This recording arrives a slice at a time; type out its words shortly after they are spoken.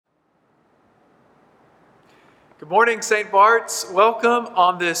Good morning, St. Bart's. Welcome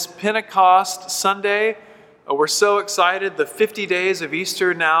on this Pentecost Sunday. We're so excited. The 50 days of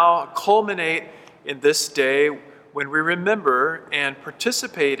Easter now culminate in this day when we remember and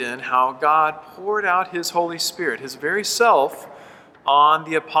participate in how God poured out His Holy Spirit, His very self, on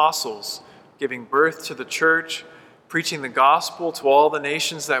the apostles, giving birth to the church, preaching the gospel to all the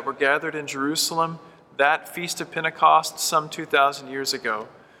nations that were gathered in Jerusalem, that Feast of Pentecost some 2,000 years ago.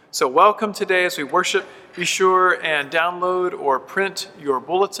 So welcome today as we worship. Be sure and download or print your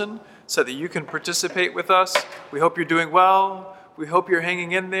bulletin so that you can participate with us. We hope you're doing well. We hope you're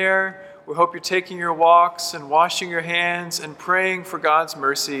hanging in there. We hope you're taking your walks and washing your hands and praying for God's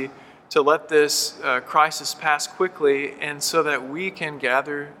mercy to let this crisis pass quickly and so that we can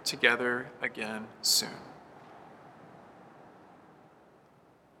gather together again soon.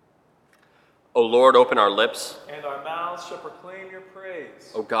 O Lord, open our lips, and our mouths shall proclaim your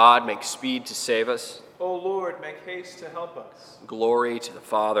praise. O God, make speed to save us. O Lord, make haste to help us. Glory to the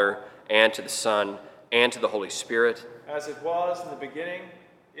Father, and to the Son, and to the Holy Spirit. As it was in the beginning,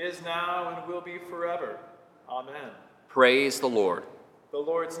 is now, and will be forever. Amen. Praise the Lord. The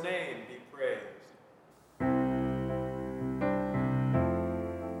Lord's name be praised.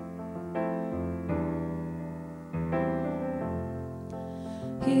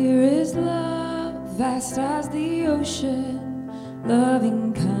 Here is love, vast as the ocean,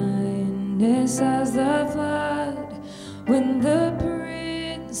 loving kindness as the flood. When the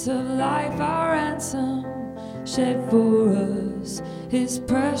Prince of Life, our ransom, shed for us His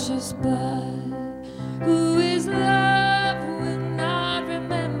precious blood. Who is love will not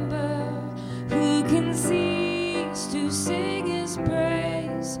remember, who can cease to sing His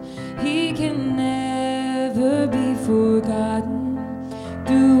praise. He can never be forgotten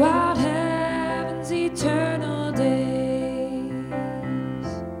throughout heaven's eternal days.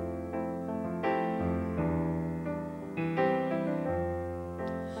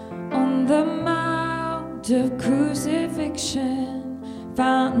 On the mount of crucifixion,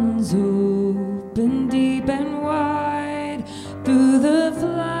 fountains open deep and wide. Through the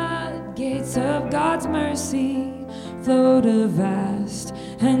floodgates of God's mercy flowed a vast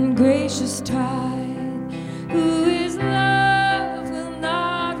and gracious tide. Who is love will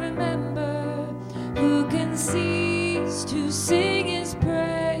not remember, who can cease to sing His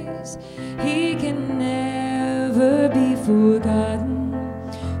praise. He can never be forgotten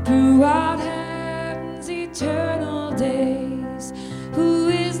throughout heaven's eternal days. Who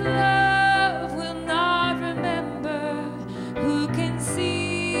is love will not remember, who can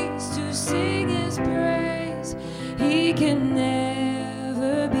cease to sing His praise. He can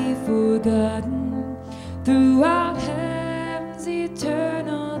never be forgotten throughout heaven's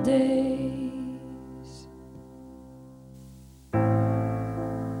eternal days.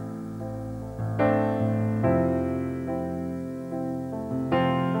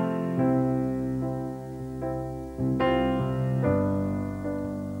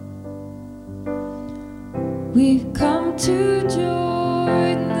 We've come to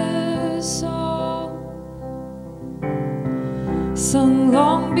join the song sung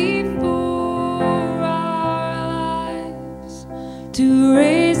long before our lives, to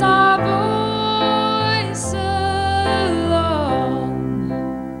raise our voice along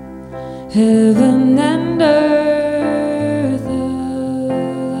heaven and earth alike.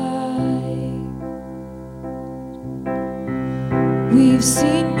 We've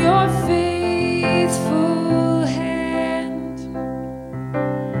seen your faithful hand,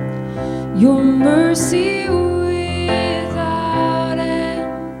 your mercy without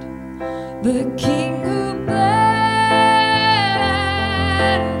end, the King who bled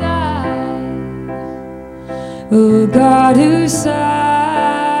and died, O God who sacrificed,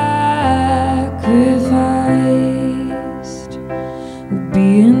 will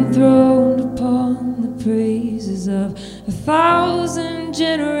be enthroned upon the praises of 1,000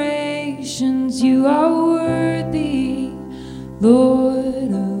 generations. You are worthy,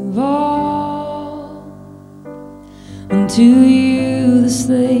 Lord of all. Unto you, the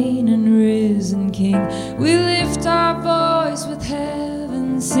slain and risen King, we lift our voice with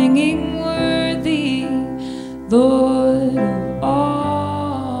heaven, singing, worthy, Lord of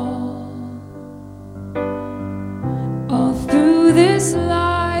all. All through this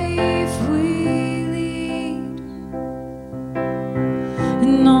life we lead,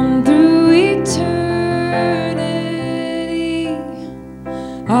 and on through eternity,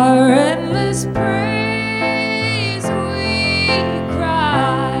 our endless praise we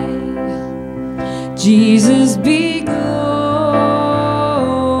cry. Jesus be glorified.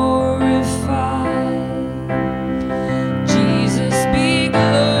 Jesus be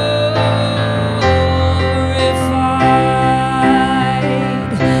glorified.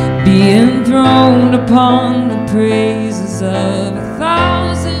 upon the praises of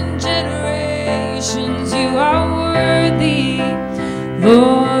 1,000 generations. You are worthy,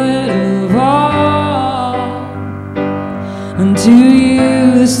 Lord of all. Unto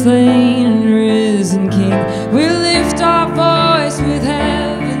you, the slain and risen King, we lift our voice with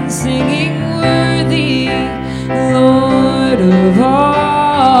heaven, singing, worthy, Lord of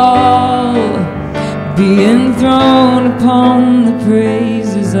all. Be enthroned upon the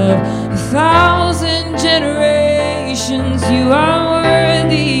praises of 1,000 generations. You are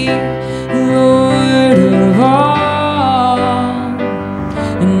worthy, Lord of all.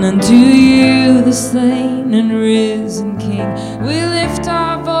 And unto you, the slain and risen King, we lift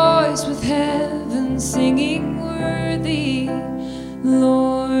our voice with heaven, singing, worthy,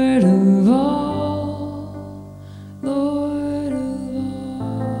 Lord of all, Lord of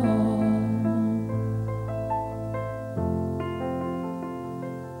all.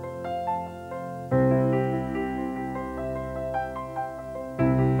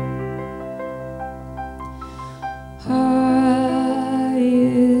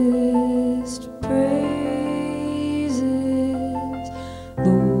 Highest praises,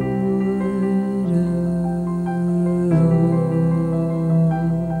 Lord of all.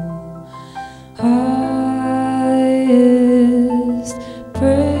 Highest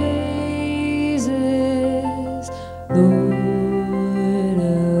praises, Lord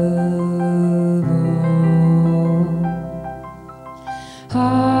of all.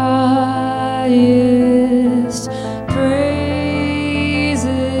 Highest praises,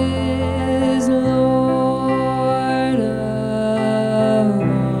 Lord of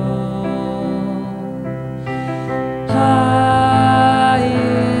all. Highest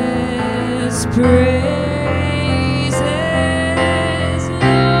praises, Lord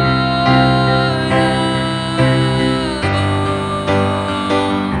of all.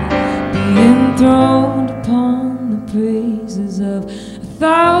 Be enthroned upon the praises of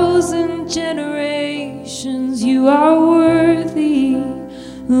 1,000 generations. You are worthy,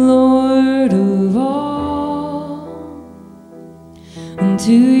 Lord of all.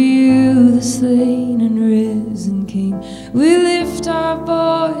 Unto you, the slain and risen King, we lift our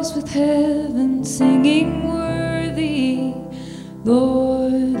voice with heaven, singing, worthy,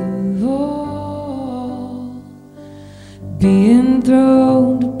 Lord of all. Be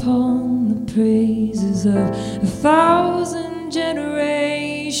enthroned upon the praises of 1,000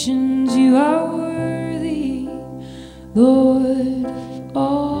 generations. You are worthy, Lord of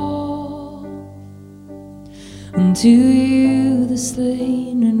all. Unto you, the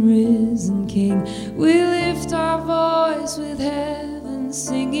slain and risen King, we lift our voice with heaven,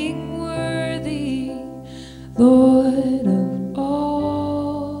 singing, worthy, Lord of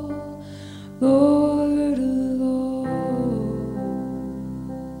all, Lord of all.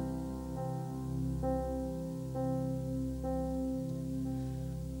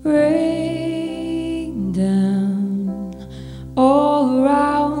 Rain down all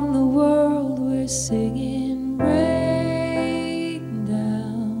around the world, we're singing, rain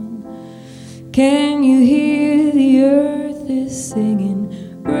down. Can you hear the earth is singing,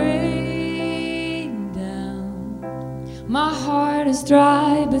 rain down? My heart is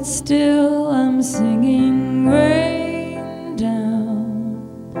dry, but still I'm singing, rain down.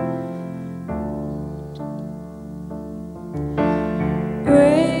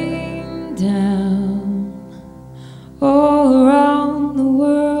 Rain down all around the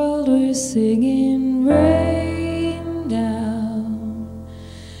world, we're singing, rain down.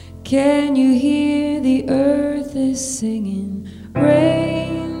 Can you hear the earth is singing,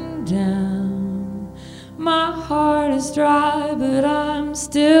 rain down? My heart is dry, but I'm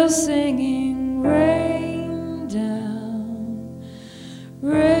still singing, rain down,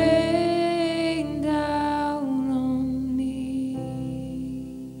 rain down on me.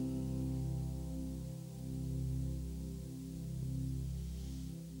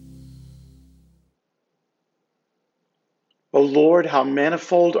 O Lord, how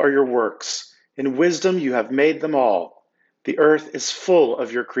manifold are your works! In wisdom you have made them all. The earth is full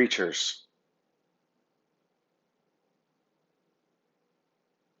of your creatures.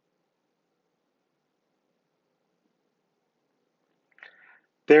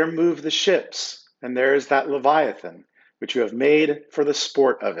 There move the ships, and there is that Leviathan, which you have made for the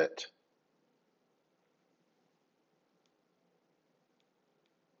sport of it.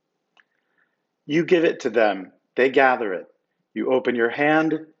 You give it to them, they gather it. You open your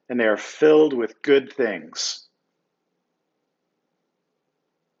hand, and they are filled with good things.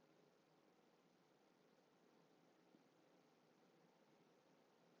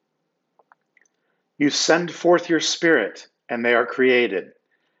 You send forth your Spirit, and they are created,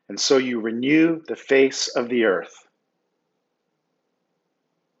 and so you renew the face of the earth.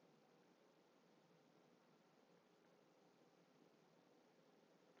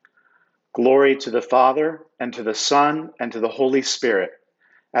 Glory to the Father, and to the Son, and to the Holy Spirit,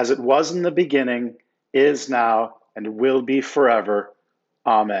 as it was in the beginning, is now, and will be forever.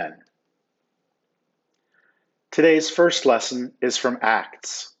 Amen. Today's first lesson is from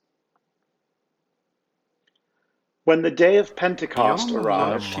Acts. When the day of Pentecost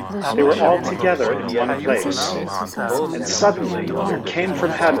arrived, they were all together in one place. And suddenly there came from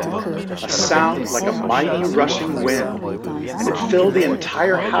heaven a sound like a mighty rushing wind, and it filled the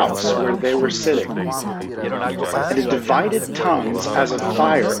entire house where they were sitting. And a divided tongues as of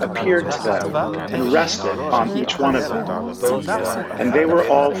fire appeared to them and rested on each one of them. And they were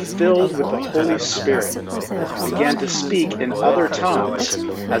all filled with the Holy Spirit and began to speak in other tongues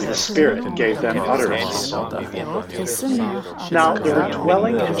as the Spirit gave them utterance. Now there were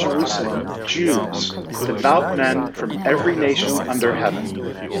dwelling in Jerusalem Jews, devout men from every nation under heaven.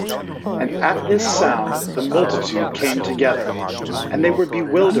 And at this sound the multitude came together, and they were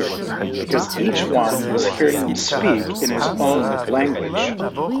bewildered, because each one was hearing them speak in his own language.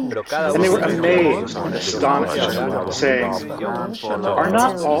 And they were amazed and astonished, saying, "Are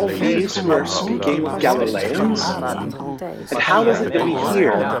not all these who are speaking Galileans? And how is it that we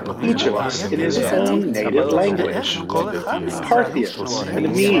hear, each of us, in his own native language? Parthians,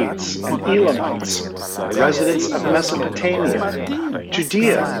 and Medes, and Elamites, the residents of Mesopotamia,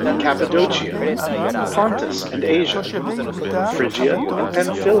 Judea and Cappadocia, Pontus and Asia, Phrygia and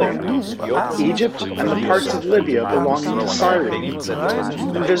Pamphylia, Egypt and the parts of Libya belonging to Cyrene,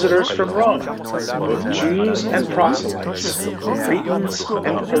 and visitors from Rome, both Jews and proselytes, Cretans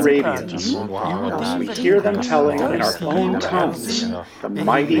and Arabians. We hear them telling in our own tongues the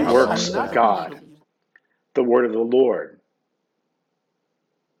mighty works of God." The word of the Lord.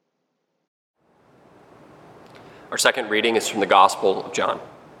 Our second reading is from the Gospel of John.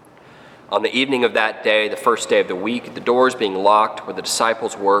 On the evening of that day, the first day of the week, the doors being locked where the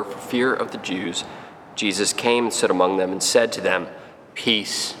disciples were for fear of the Jews, Jesus came and stood among them and said to them,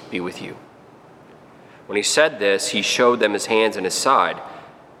 "Peace be with you." When he said this, he showed them his hands and his side.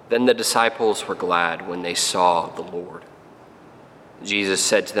 Then the disciples were glad when they saw the Lord. Jesus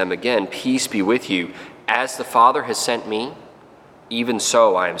said to them again, "Peace be with you. As the Father has sent me, even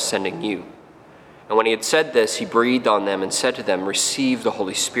so I am sending you." And when he had said this, he breathed on them and said to them, "Receive the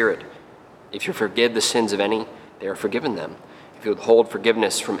Holy Spirit. If you forgive the sins of any, they are forgiven them. If you withhold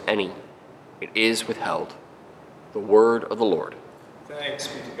forgiveness from any, it is withheld." The word of the Lord. Thanks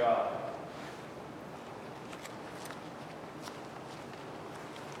be to God.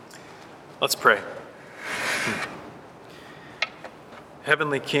 Let's pray.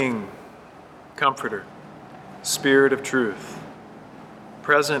 Heavenly King, Comforter, Spirit of truth,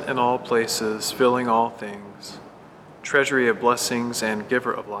 present in all places, filling all things, treasury of blessings and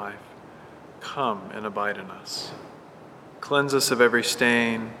giver of life, come and abide in us. Cleanse us of every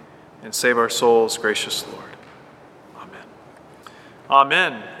stain and save our souls, gracious Lord. Amen.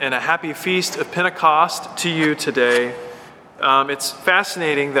 Amen. And a happy feast of Pentecost to you today. It's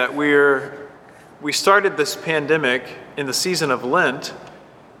fascinating that we started this pandemic in the season of Lent,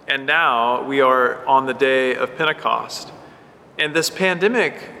 and now we are on the day of Pentecost. And this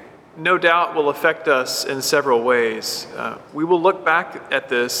pandemic, no doubt, will affect us in several ways. We will look back at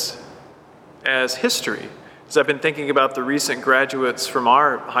this as history. As I've been thinking about the recent graduates from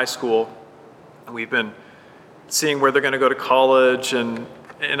our high school, and we've been seeing where they're going to go to college, and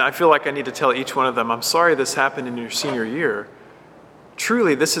I feel like I need to tell each one of them, I'm sorry this happened in your senior year.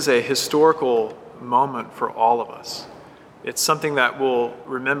 Truly, this is a historical moment for all of us. It's something that we'll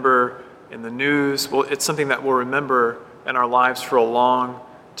remember in the news. It's something that we'll remember in our lives for a long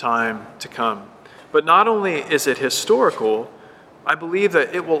time to come. But not only is it historical, I believe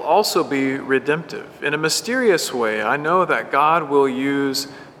that it will also be redemptive. In a mysterious way, I know that God will use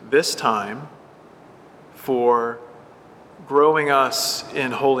this time for growing us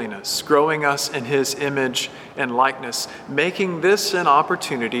in holiness, growing us in his image and likeness, making this an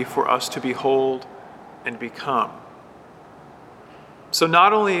opportunity for us to behold and become. So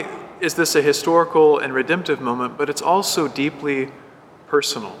not only is this a historical and redemptive moment, but it's also deeply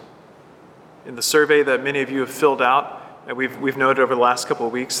personal. In the survey that many of you have filled out, and we've noted over the last couple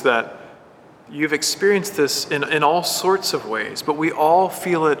of weeks that you've experienced this in all sorts of ways, but we all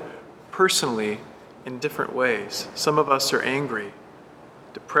feel it personally in different ways. Some of us are angry,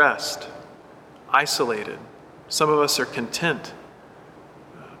 depressed, isolated. Some of us are content,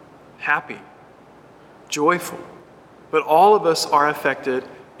 happy, joyful. But all of us are affected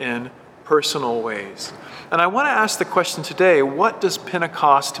in personal ways. And I want to ask the question today, what does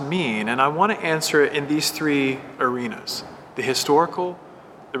Pentecost mean? And I want to answer it in these three arenas: the historical,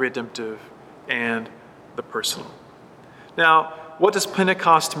 the redemptive, and the personal. Now, what does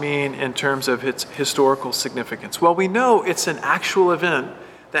Pentecost mean in terms of its historical significance? Well, we know it's an actual event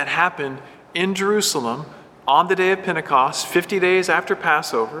that happened in Jerusalem on the day of Pentecost, 50 days after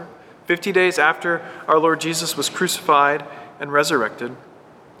Passover, 50 days after our Lord Jesus was crucified and resurrected.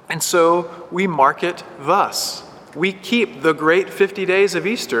 And so we mark it thus. We keep the great 50 days of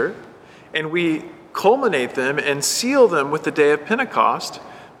Easter, and we culminate them and seal them with the day of Pentecost,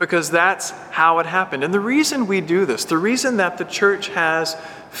 because that's how it happened. And the reason we do this, the reason that the church has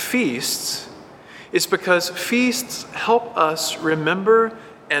feasts, is because feasts help us remember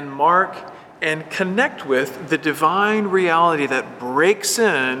and mark and connect with the divine reality that breaks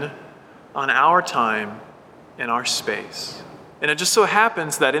in on our time and our space. And it just so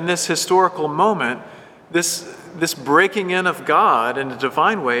happens that in this historical moment, this breaking in of God in a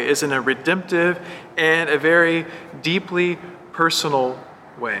divine way is in a redemptive and a very deeply personal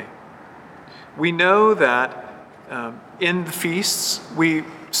way. We know that in the feasts, we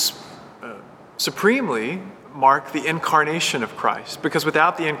supremely mark the incarnation of Christ, because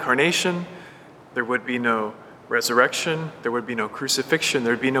without the incarnation, there would be no resurrection, there would be no crucifixion,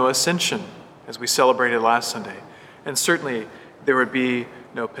 there would be no ascension, as we celebrated last Sunday, and certainly there would be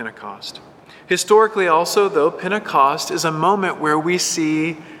no Pentecost. Historically also, though, Pentecost is a moment where we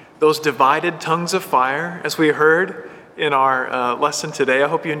see those divided tongues of fire, as we heard in our lesson today. I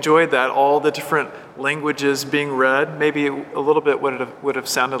hope you enjoyed that, all the different languages being read, maybe a little bit what it would have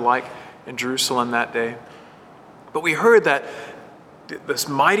sounded like in Jerusalem that day. But we heard that this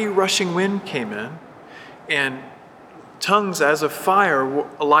mighty rushing wind came in, and tongues as of fire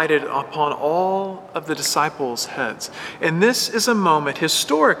alighted upon all of the disciples' heads. And this is a moment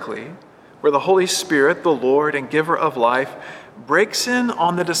historically where the Holy Spirit, the Lord and giver of life, breaks in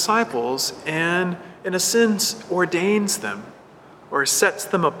on the disciples and, in a sense, ordains them or sets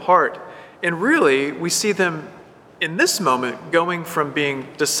them apart. And really, we see them in this moment going from being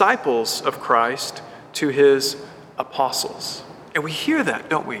disciples of Christ to his apostles. And we hear that,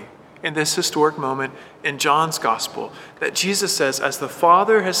 don't we, in this historic moment in John's gospel, that Jesus says, as the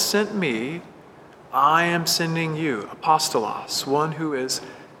Father has sent me, I am sending you, apostolos, one who is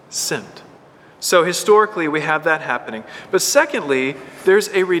sent. So historically, we have that happening. But secondly, there's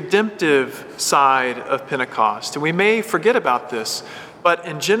a redemptive side of Pentecost. And we may forget about this, but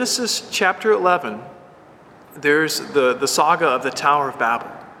in Genesis chapter 11, there's the saga of the Tower of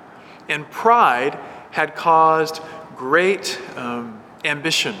Babel. And pride had caused great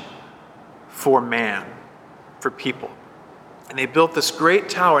ambition for man, for people. And they built this great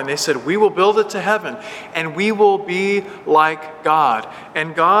tower, and they said, we will build it to heaven, and we will be like God.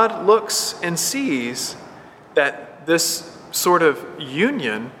 And God looks and sees that this sort of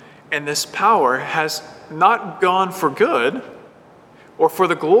union and this power has not gone for good, or for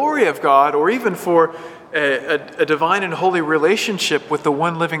the glory of God, or even for a divine and holy relationship with the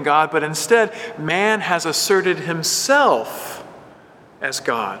one living God, but instead, man has asserted himself as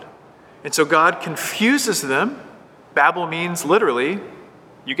God. And so God confuses them. Babel means literally,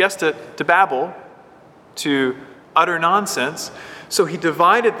 you guessed it, to babble, to utter nonsense. So he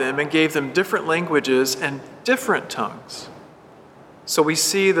divided them and gave them different languages and different tongues. So we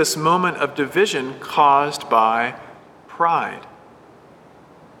see this moment of division caused by pride.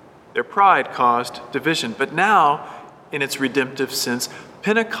 Their pride caused division. But now, in its redemptive sense,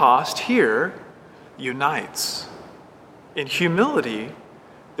 Pentecost here unites. In humility,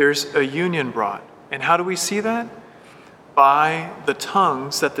 there's a union brought. And how do we see that? By the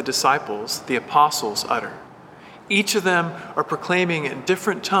tongues that the disciples, the apostles, utter. Each of them are proclaiming in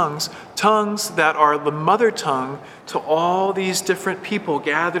different tongues, tongues that are the mother tongue to all these different people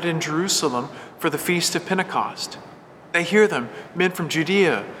gathered in Jerusalem for the Feast of Pentecost. They hear them, men from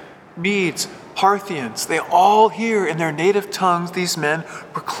Judea, Medes, Parthians. They all hear in their native tongues these men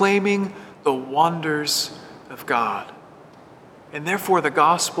proclaiming the wonders of God. And therefore the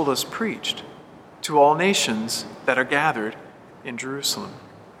gospel is preached to all nations that are gathered in Jerusalem.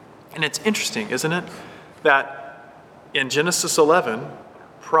 And it's interesting, isn't it, that in Genesis 11,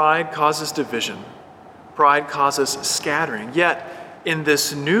 pride causes division. Pride causes scattering. Yet in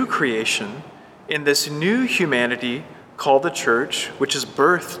this new creation, in this new humanity called the church, which is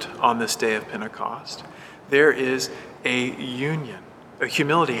birthed on this day of Pentecost, there is a union, a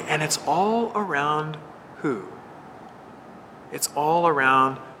humility, and it's all around who? It's all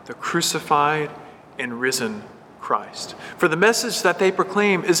around the crucified and risen Christ. For the message that they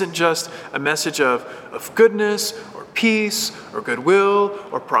proclaim isn't just a message of goodness or peace or goodwill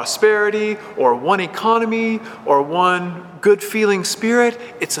or prosperity or one economy or one good feeling spirit.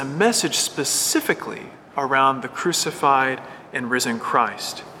 It's a message specifically around the crucified and risen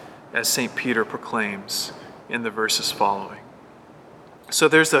Christ, as St. Peter proclaims in the verses following. So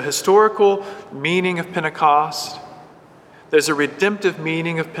there's a historical meaning of Pentecost, there's a redemptive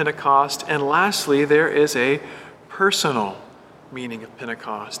meaning of Pentecost, and lastly, there is a personal meaning of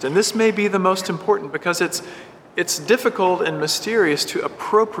Pentecost. And this may be the most important because it's difficult and mysterious to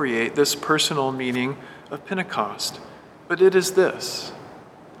appropriate this personal meaning of Pentecost. But it is this,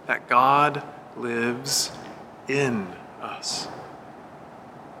 that God lives in us.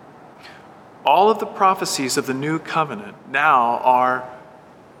 All of the prophecies of the new covenant now are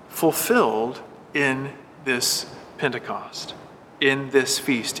fulfilled in this Pentecost, in this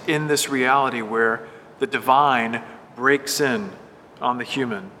feast, in this reality where the divine breaks in on the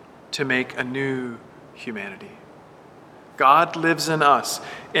human to make a new humanity. God lives in us,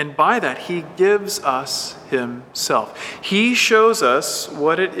 and by that he gives us himself. He shows us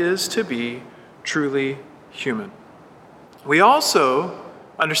what it is to be truly human. We also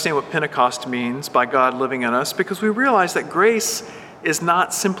understand what Pentecost means by God living in us because we realize that grace is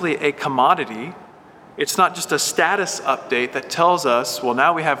not simply a commodity. It's not just a status update that tells us, well,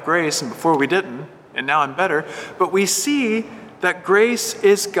 now we have grace and before we didn't, and now I'm better. But we see that grace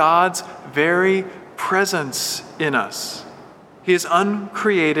is God's very presence in us. His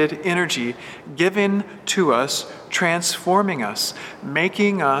uncreated energy given to us, transforming us,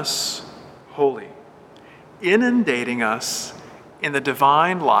 making us holy, inundating us in the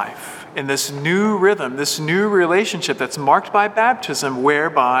divine life, in this new rhythm, this new relationship that's marked by baptism,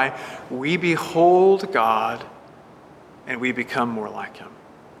 whereby we behold God and we become more like him.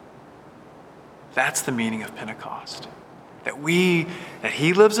 That's the meaning of Pentecost. That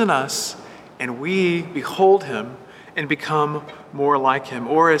he lives in us and we behold him and become more like him.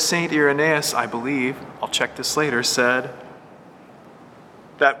 Or as St. Irenaeus, I believe, I'll check this later, said,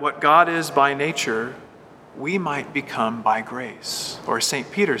 that what God is by nature, we might become by grace. Or St.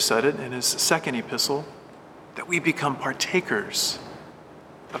 Peter said it in his second epistle, that we become partakers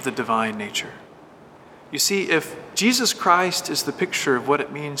of the divine nature. You see, if Jesus Christ is the picture of what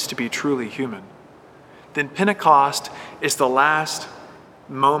it means to be truly human, then Pentecost is the last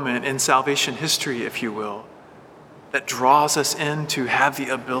moment in salvation history, if you will, that draws us in to have the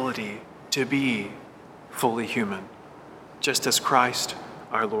ability to be fully human, just as Christ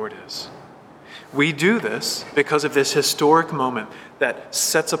our Lord is. We do this because of this historic moment that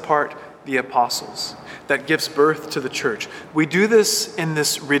sets apart the apostles, that gives birth to the church. We do this in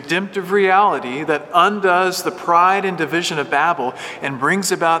this redemptive reality that undoes the pride and division of Babel and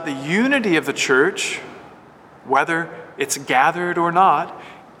brings about the unity of the church. Whether it's gathered or not,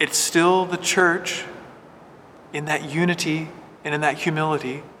 it's still the church in that unity and in that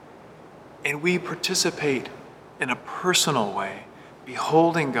humility. And we participate in a personal way,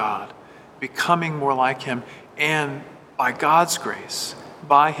 beholding God, becoming more like him, and by God's grace,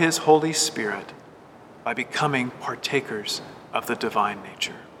 by his Holy Spirit, by becoming partakers of the divine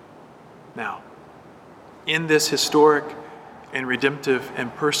nature. Now, in this historic and redemptive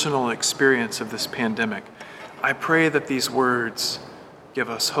and personal experience of this pandemic, I pray that these words give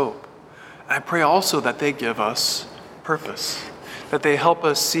us hope. I pray also that they give us purpose, that they help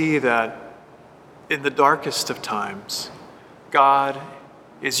us see that in the darkest of times, God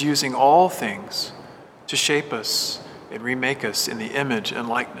is using all things to shape us and remake us in the image and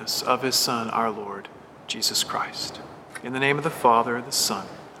likeness of his Son, our Lord, Jesus Christ. In the name of the Father, the Son,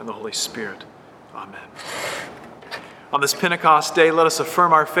 and the Holy Spirit. Amen. On this Pentecost day, let us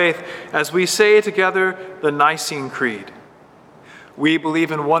affirm our faith as we say together the Nicene Creed. We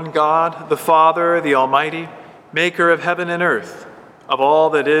believe in one God, the Father, the Almighty, maker of heaven and earth, of all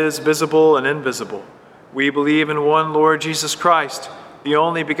that is visible and invisible. We believe in one Lord Jesus Christ, the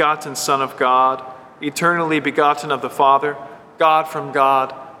only begotten Son of God, eternally begotten of the Father, God from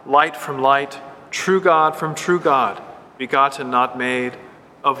God, light from light, true God from true God, begotten, not made,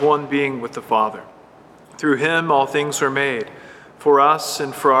 of one being with the Father. Through him all things were made. For us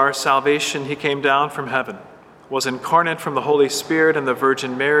and for our salvation he came down from heaven, was incarnate from the Holy Spirit and the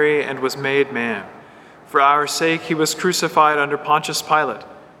Virgin Mary, and was made man. For our sake he was crucified under Pontius Pilate.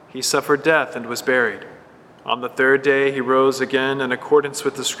 He suffered death and was buried. On the third day he rose again in accordance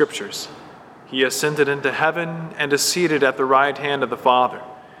with the Scriptures. He ascended into heaven and is seated at the right hand of the Father.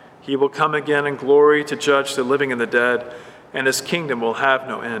 He will come again in glory to judge the living and the dead, and his kingdom will have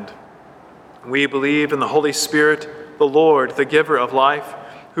no end. We believe in the Holy Spirit, the Lord, the giver of life,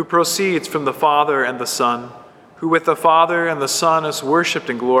 who proceeds from the Father and the Son, who with the Father and the Son is worshipped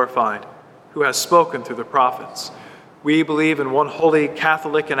and glorified, who has spoken through the prophets. We believe in one holy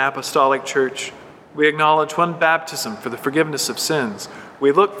Catholic and Apostolic Church. We acknowledge one baptism for the forgiveness of sins.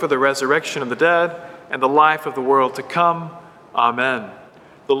 We look for the resurrection of the dead and the life of the world to come. Amen.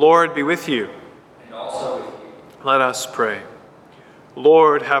 The Lord be with you. And also with you. Let us pray.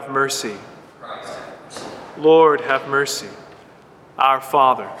 Lord, have mercy. Christ have mercy. Lord, have mercy. Our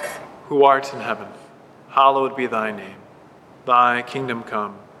Father, who art in heaven, hallowed be thy name. Thy kingdom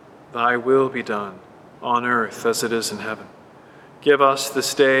come, thy will be done, on earth as it is in heaven. Give us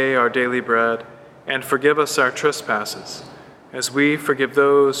this day our daily bread, and forgive us our trespasses, as we forgive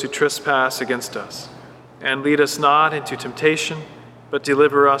those who trespass against us. And lead us not into temptation, but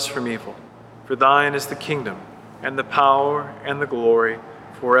deliver us from evil. For thine is the kingdom, and the power, and the glory,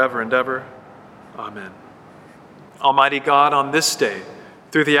 forever and ever. Amen. Almighty God, on this day,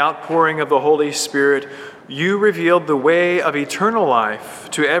 through the outpouring of the Holy Spirit, you revealed the way of eternal life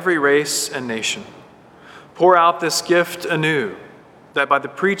to every race and nation. Pour out this gift anew, that by the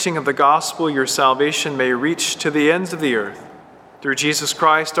preaching of the gospel your salvation may reach to the ends of the earth. Through Jesus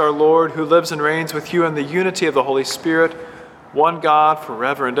Christ our Lord, who lives and reigns with you in the unity of the Holy Spirit, one God,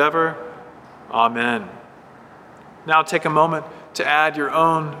 forever and ever. Amen. Now take a moment to add your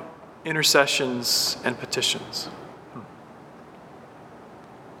own intercessions and petitions.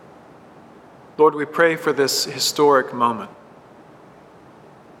 Lord, we pray for this historic moment,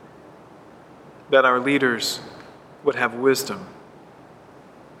 that our leaders would have wisdom,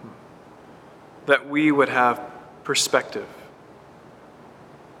 that we would have perspective,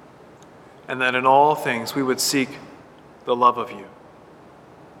 and that in all things we would seek the love of you.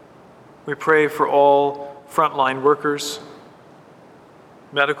 We pray for all frontline workers,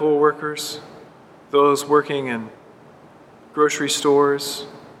 medical workers, those working in grocery stores,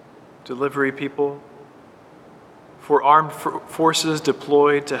 delivery people, for armed forces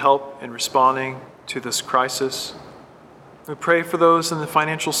deployed to help in responding to this crisis. We pray for those in the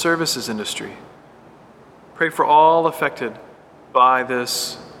financial services industry. Pray for all affected by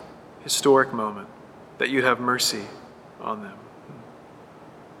this historic moment, that you have mercy on them.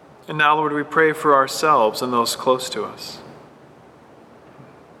 And now, Lord, we pray for ourselves and those close to us.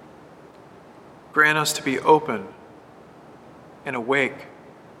 Grant us to be open and awake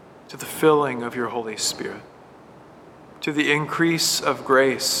to the filling of your Holy Spirit, to the increase of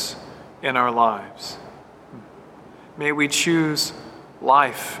grace in our lives. May we choose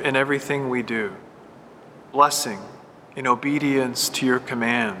life in everything we do, blessing in obedience to your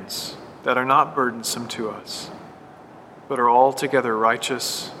commands that are not burdensome to us, but are altogether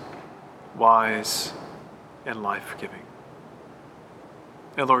righteous, wise, and life-giving.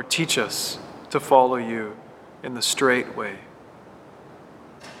 And Lord, teach us to follow you in the straight way.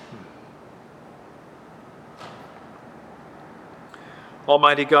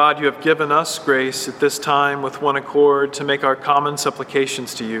 Almighty God, you have given us grace at this time with one accord to make our common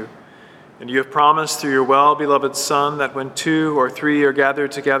supplications to you. And you have promised through your well-beloved Son that when 2 or 3 are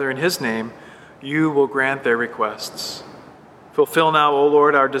gathered together in his name, you will grant their requests. Fulfill now, O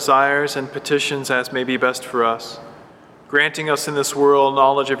Lord, our desires and petitions as may be best for us, granting us in this world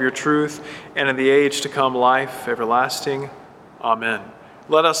knowledge of your truth, and in the age to come life everlasting. Amen.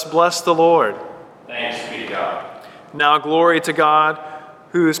 Let us bless the Lord. Thanks be to God. Now glory to God,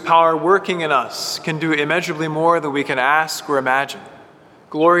 whose power working in us can do immeasurably more than we can ask or imagine.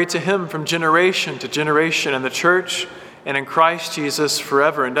 Glory to him from generation to generation in the church and in Christ Jesus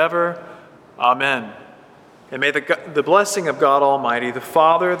forever and ever. Amen. And may the blessing of God Almighty, the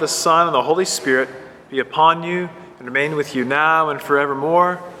Father, the Son, and the Holy Spirit be upon you and remain with you now and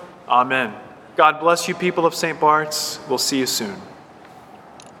forevermore. Amen. God bless you, people of St. Bart's. We'll see you soon.